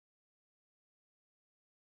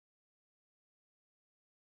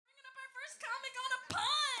first comic on a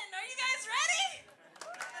pun. Are you guys ready?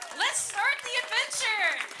 Let's start the adventure.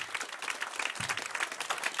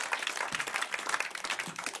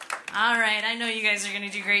 All right, I know you guys are going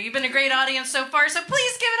to do great. You've been a great audience so far, so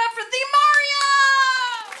please give it up for TheeMARiO!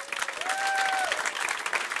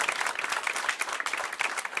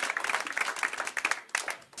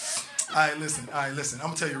 All right, listen. I'm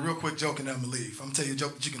going to tell you a real quick joke and then I'm going to leave. I'm going to tell you a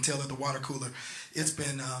joke that you can tell at the water cooler. It's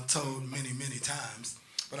been told many, many times,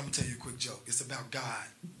 but I'm going to tell you a quick joke. It's about God,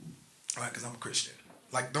 all right, because I'm a Christian.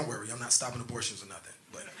 Like, don't worry, I'm not stopping abortions or nothing.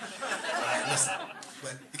 But, all right, listen.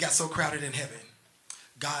 But it got so crowded in heaven,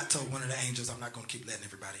 God told one of the angels, I'm not going to keep letting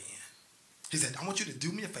everybody in. He said, I want you to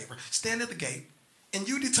do me a favor. Stand at the gate, and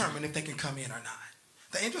you determine if they can come in or not.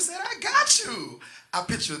 The angel said, I got you. I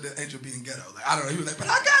pictured the angel being ghetto. Like, I don't know. He was like, but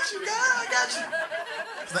I got you, God. I got you.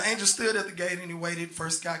 So the angel stood at the gate, and he waited.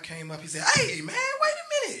 First guy came up. He said, hey, man, wait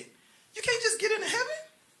a minute. You can't just get into heaven.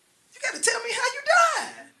 You got to tell me how you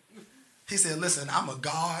died. He said, listen, I'm a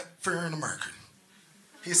God-fearing American.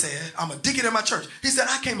 He said, I'm a deacon in my church. He said,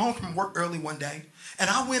 I came home from work early one day, and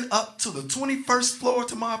I went up to the 21st floor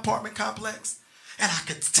to my apartment complex, and I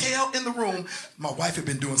could tell in the room my wife had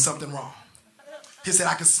been doing something wrong. He said,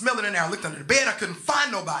 I could smell it in there. I looked under the bed. I couldn't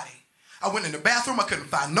find nobody. I went in the bathroom. I couldn't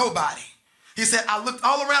find nobody. He said, I looked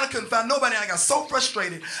all around. I couldn't find nobody. And I got so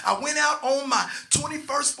frustrated. I went out on my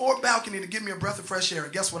 21st floor balcony to give me a breath of fresh air,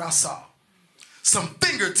 and guess what I saw? Some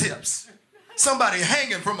fingertips. Somebody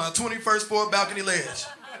hanging from my 21st floor balcony ledge.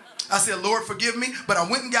 I said, Lord, forgive me, but I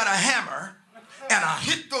went and got a hammer, and I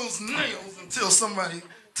hit those nails until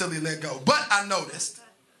he let go. But I noticed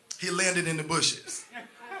he landed in the bushes.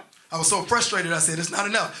 I was so frustrated, I said, it's not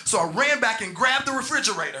enough. So I ran back and grabbed the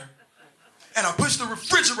refrigerator, and I pushed the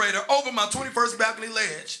refrigerator over my 21st balcony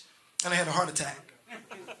ledge, and I had a heart attack.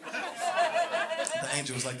 The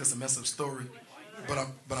angel was like, that's a messed up story, but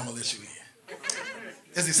I'm going to let you in.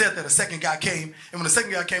 As he said that, a second guy came, and when the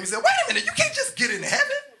second guy came, he said, wait a minute, you can't just get into heaven.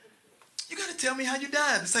 You got to tell me how you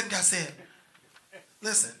died. The second guy said,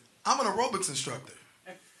 listen, I'm an aerobics instructor.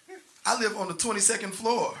 I live on the 22nd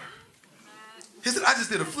floor. He said, I just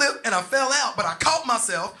did a flip, and I fell out, but I caught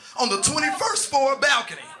myself on the 21st floor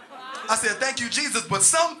balcony. I said, thank you, Jesus, but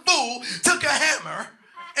some fool took a hammer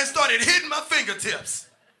and started hitting my fingertips.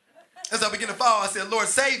 As I began to fall, I said, Lord,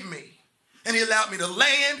 save me. And he allowed me to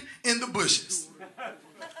land in the bushes.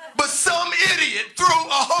 But some idiot threw a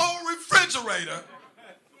whole refrigerator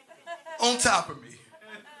on top of me.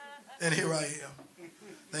 And here I am.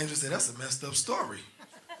 The angel said, that's a messed up story,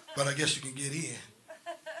 but I guess you can get in.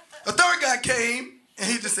 A third guy came,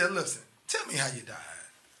 and he just said, listen, tell me how you died.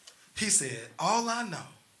 He said, all I know,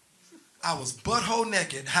 I was butthole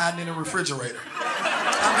naked hiding in a refrigerator.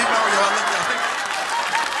 I'm TheeMARiO. I love y'all.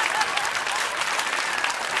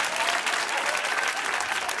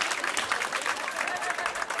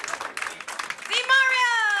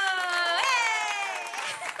 TheeMARiO!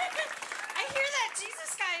 Hey! I hear that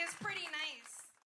Jesus guy